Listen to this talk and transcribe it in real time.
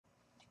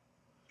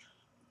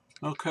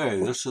Okay,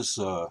 this is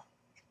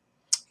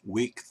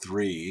week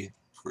 3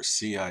 for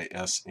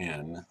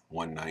CISN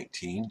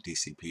 119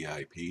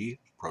 TCP/IP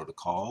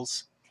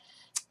protocols.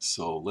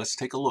 So let's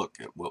take a look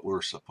at what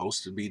we're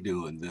supposed to be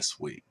doing this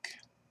week.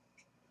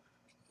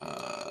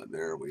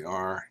 There we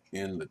are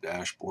in the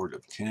dashboard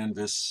of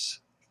Canvas,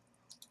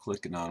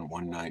 clicking on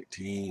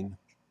 119,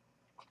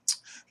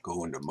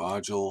 go into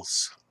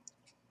modules,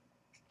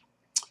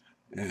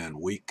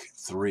 and week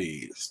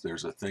 3,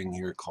 there's a thing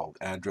here called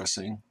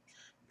addressing,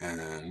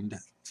 and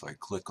if I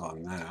click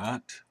on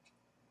that,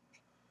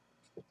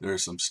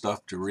 there's some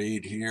stuff to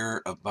read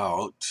here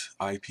about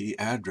IP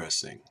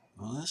addressing.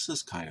 Well, this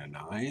is kind of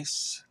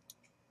nice.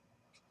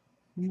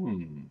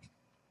 And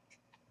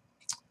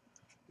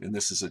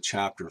this is a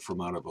chapter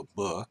from out of a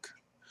book.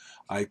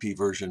 IP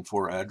version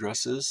 4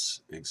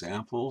 addresses,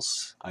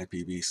 examples,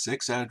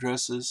 IPv6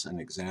 addresses and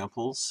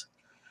examples,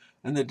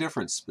 and the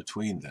difference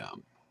between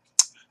them.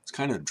 It's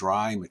kind of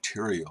dry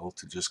material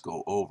to just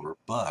go over,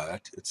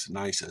 but it's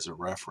nice as a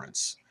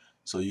reference.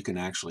 So you can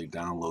actually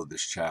download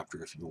this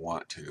chapter if you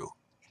want to.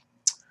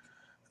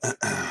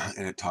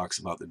 And it talks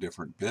about the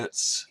different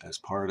bits as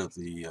part of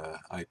the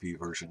IP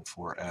version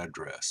 4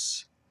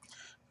 address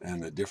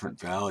and the different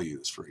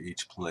values for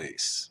each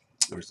place.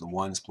 There's the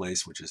ones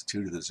place, which is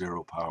 2 to the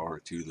 0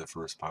 power, 2 to the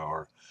first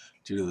power,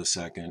 2 to the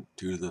second,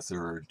 2 to the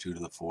third, 2 to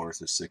the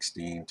fourth is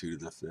 16, 2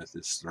 to the fifth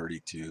is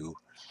 32,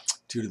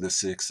 2 to the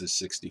sixth is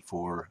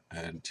 64,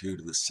 and 2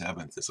 to the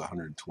seventh is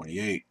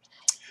 128.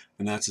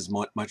 And that's as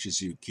much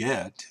as you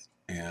get.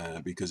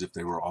 And because if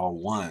they were all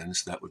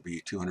ones, that would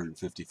be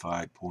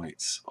 255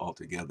 points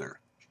altogether.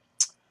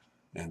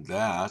 And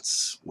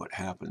that's what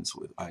happens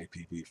with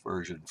IPv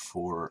version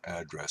 4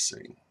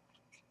 addressing.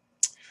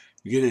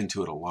 You get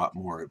into it a lot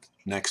more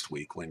next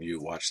week when you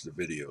watch the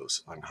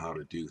videos on how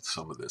to do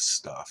some of this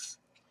stuff.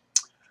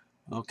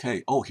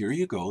 Okay, oh, here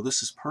you go.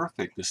 This is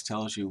perfect. This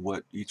tells you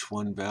what each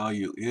one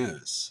value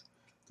is.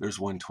 There's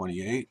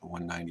 128,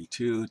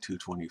 192,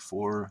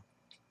 224,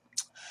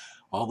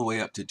 all the way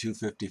up to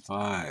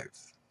 255.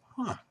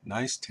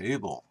 Nice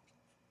table.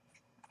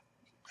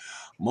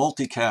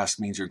 Multicast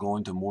means you're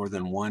going to more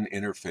than one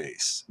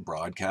interface.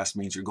 Broadcast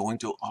means you're going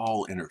to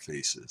all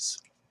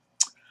interfaces.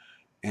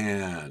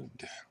 And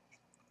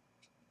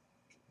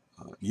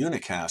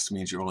unicast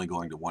means you're only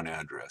going to one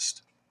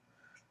address.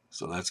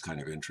 So that's kind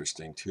of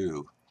interesting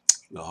too.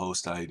 The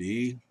host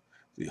ID,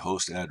 the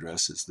host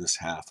address is this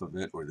half of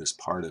it or this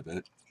part of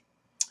it.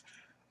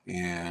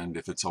 And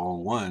if it's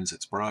all ones,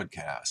 it's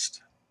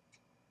broadcast.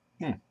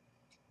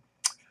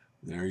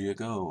 There you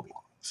go.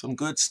 Some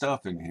good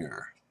stuff in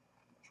here.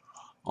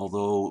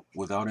 Although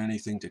without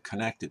anything to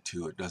connect it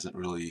to, it doesn't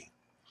really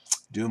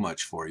do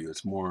much for you.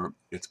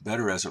 It's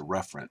better as a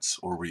reference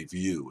or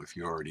review if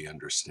you already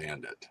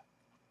understand it.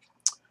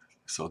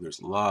 So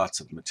there's lots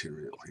of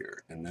material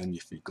here. And then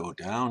if you go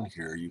down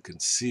here, you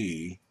can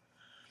see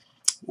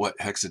what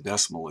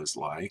hexadecimal is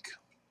like.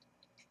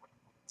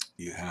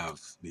 You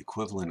have the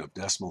equivalent of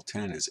decimal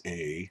 10 is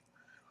A,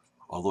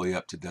 all the way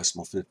up to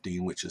decimal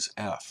 15, which is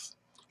F.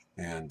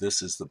 And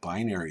this is the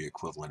binary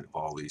equivalent of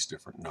all these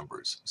different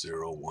numbers,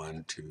 0,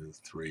 1, 2,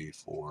 3,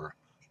 4,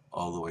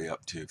 all the way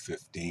up to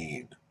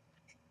 15.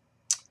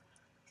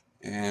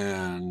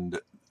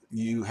 And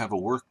you have a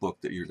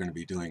workbook that you're going to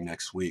be doing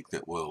next week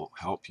that will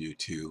help you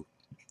to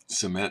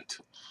cement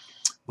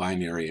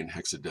binary and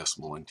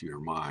hexadecimal into your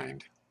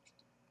mind.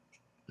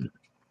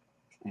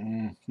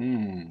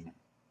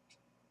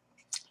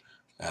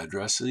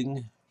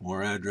 Addressing,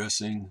 more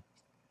addressing.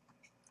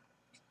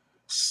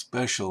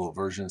 Special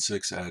version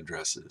 6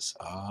 addresses.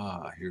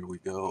 Here we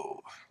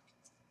go.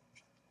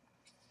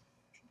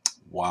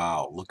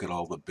 Wow, look at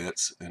all the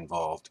bits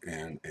involved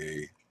in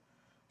a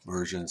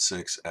version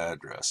 6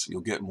 address.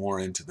 You'll get more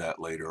into that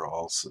later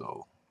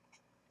also.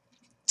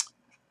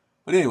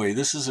 But anyway,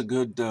 this is a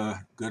good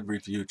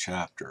review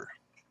chapter.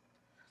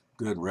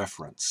 Good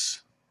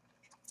reference.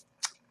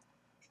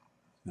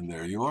 And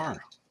there you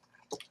are.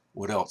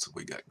 What else have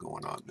we got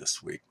going on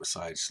this week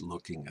besides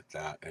looking at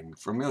that and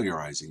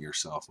familiarizing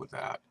yourself with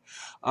that?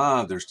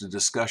 There's the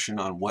discussion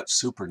on what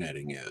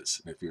supernetting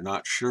is. If you're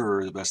not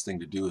sure, the best thing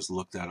to do is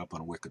look that up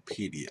on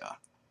Wikipedia.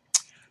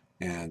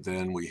 And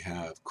then we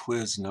have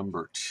quiz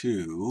number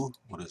 2.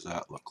 What does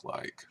that look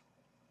like?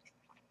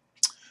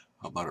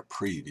 How about a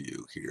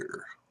preview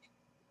here?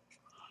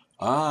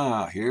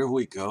 Here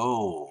we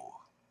go.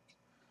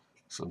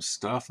 Some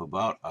stuff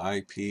about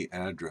IP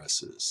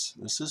addresses.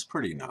 This is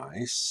pretty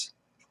nice.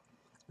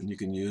 And you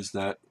can use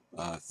that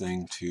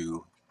that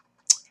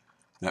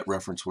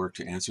reference work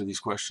to answer these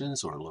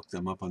questions or look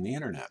them up on the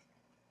internet.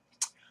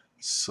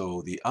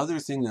 So the other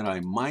thing that I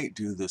might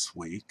do this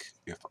week,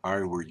 if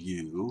I were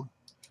you,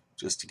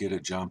 just to get a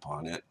jump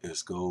on it,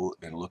 is go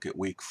and look at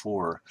week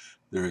 4.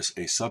 There's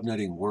a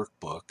subnetting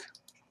workbook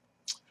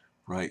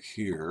right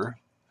here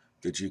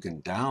that you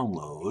can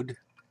download,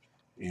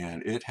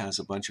 and it has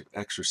a bunch of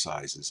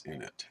exercises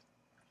in it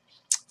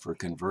for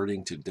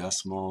converting to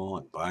decimal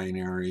and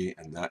binary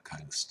and that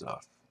kind of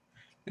stuff.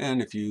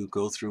 And if you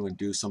go through and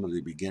do some of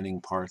the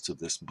beginning parts of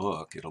this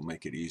book, it'll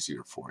make it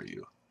easier for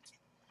you.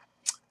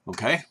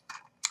 Okay,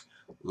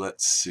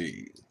 let's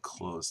see.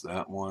 Close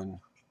that one.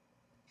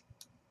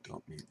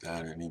 Don't need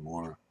that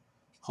anymore.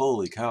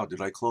 Holy cow,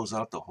 did I close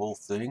out the whole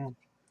thing?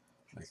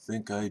 I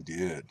think I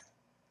did.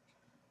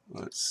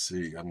 Let's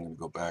see, I'm going to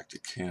go back to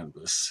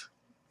Canvas.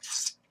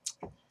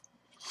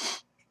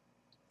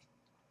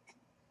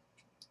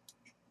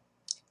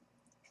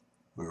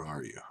 Where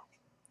are you?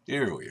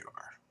 Here we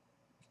are.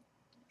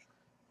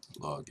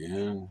 Log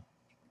in,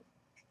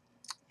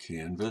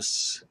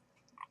 Canvas,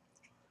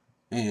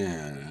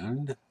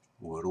 and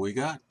what do we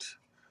got?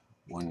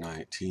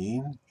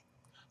 119.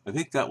 I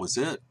think that was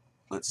it.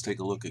 Let's take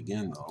a look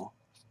again though.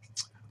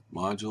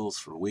 Modules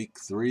for week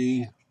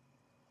 3.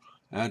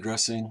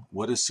 Addressing.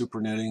 What is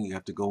supernetting? You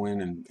have to go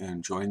in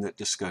and join that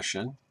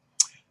discussion.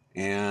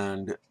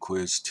 And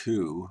quiz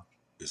 2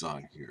 is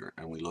on here,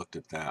 and we looked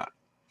at that.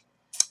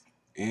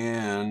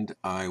 And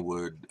I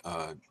would,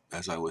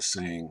 as I was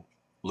saying,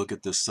 look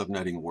at this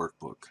subnetting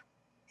workbook,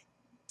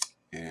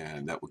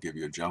 and that will give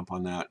you a jump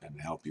on that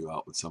and help you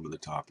out with some of the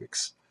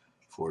topics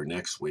for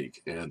next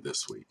week and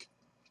this week.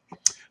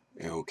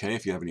 Okay,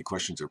 if you have any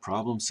questions or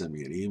problems, send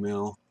me an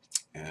email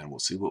and we'll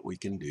see what we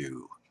can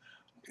do.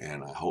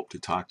 And I hope to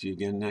talk to you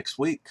again next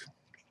week.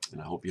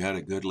 And I hope you had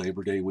a good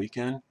Labor Day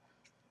weekend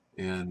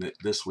and that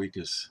this week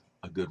is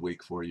a good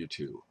week for you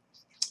too.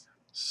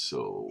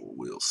 So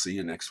we'll see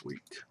you next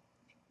week.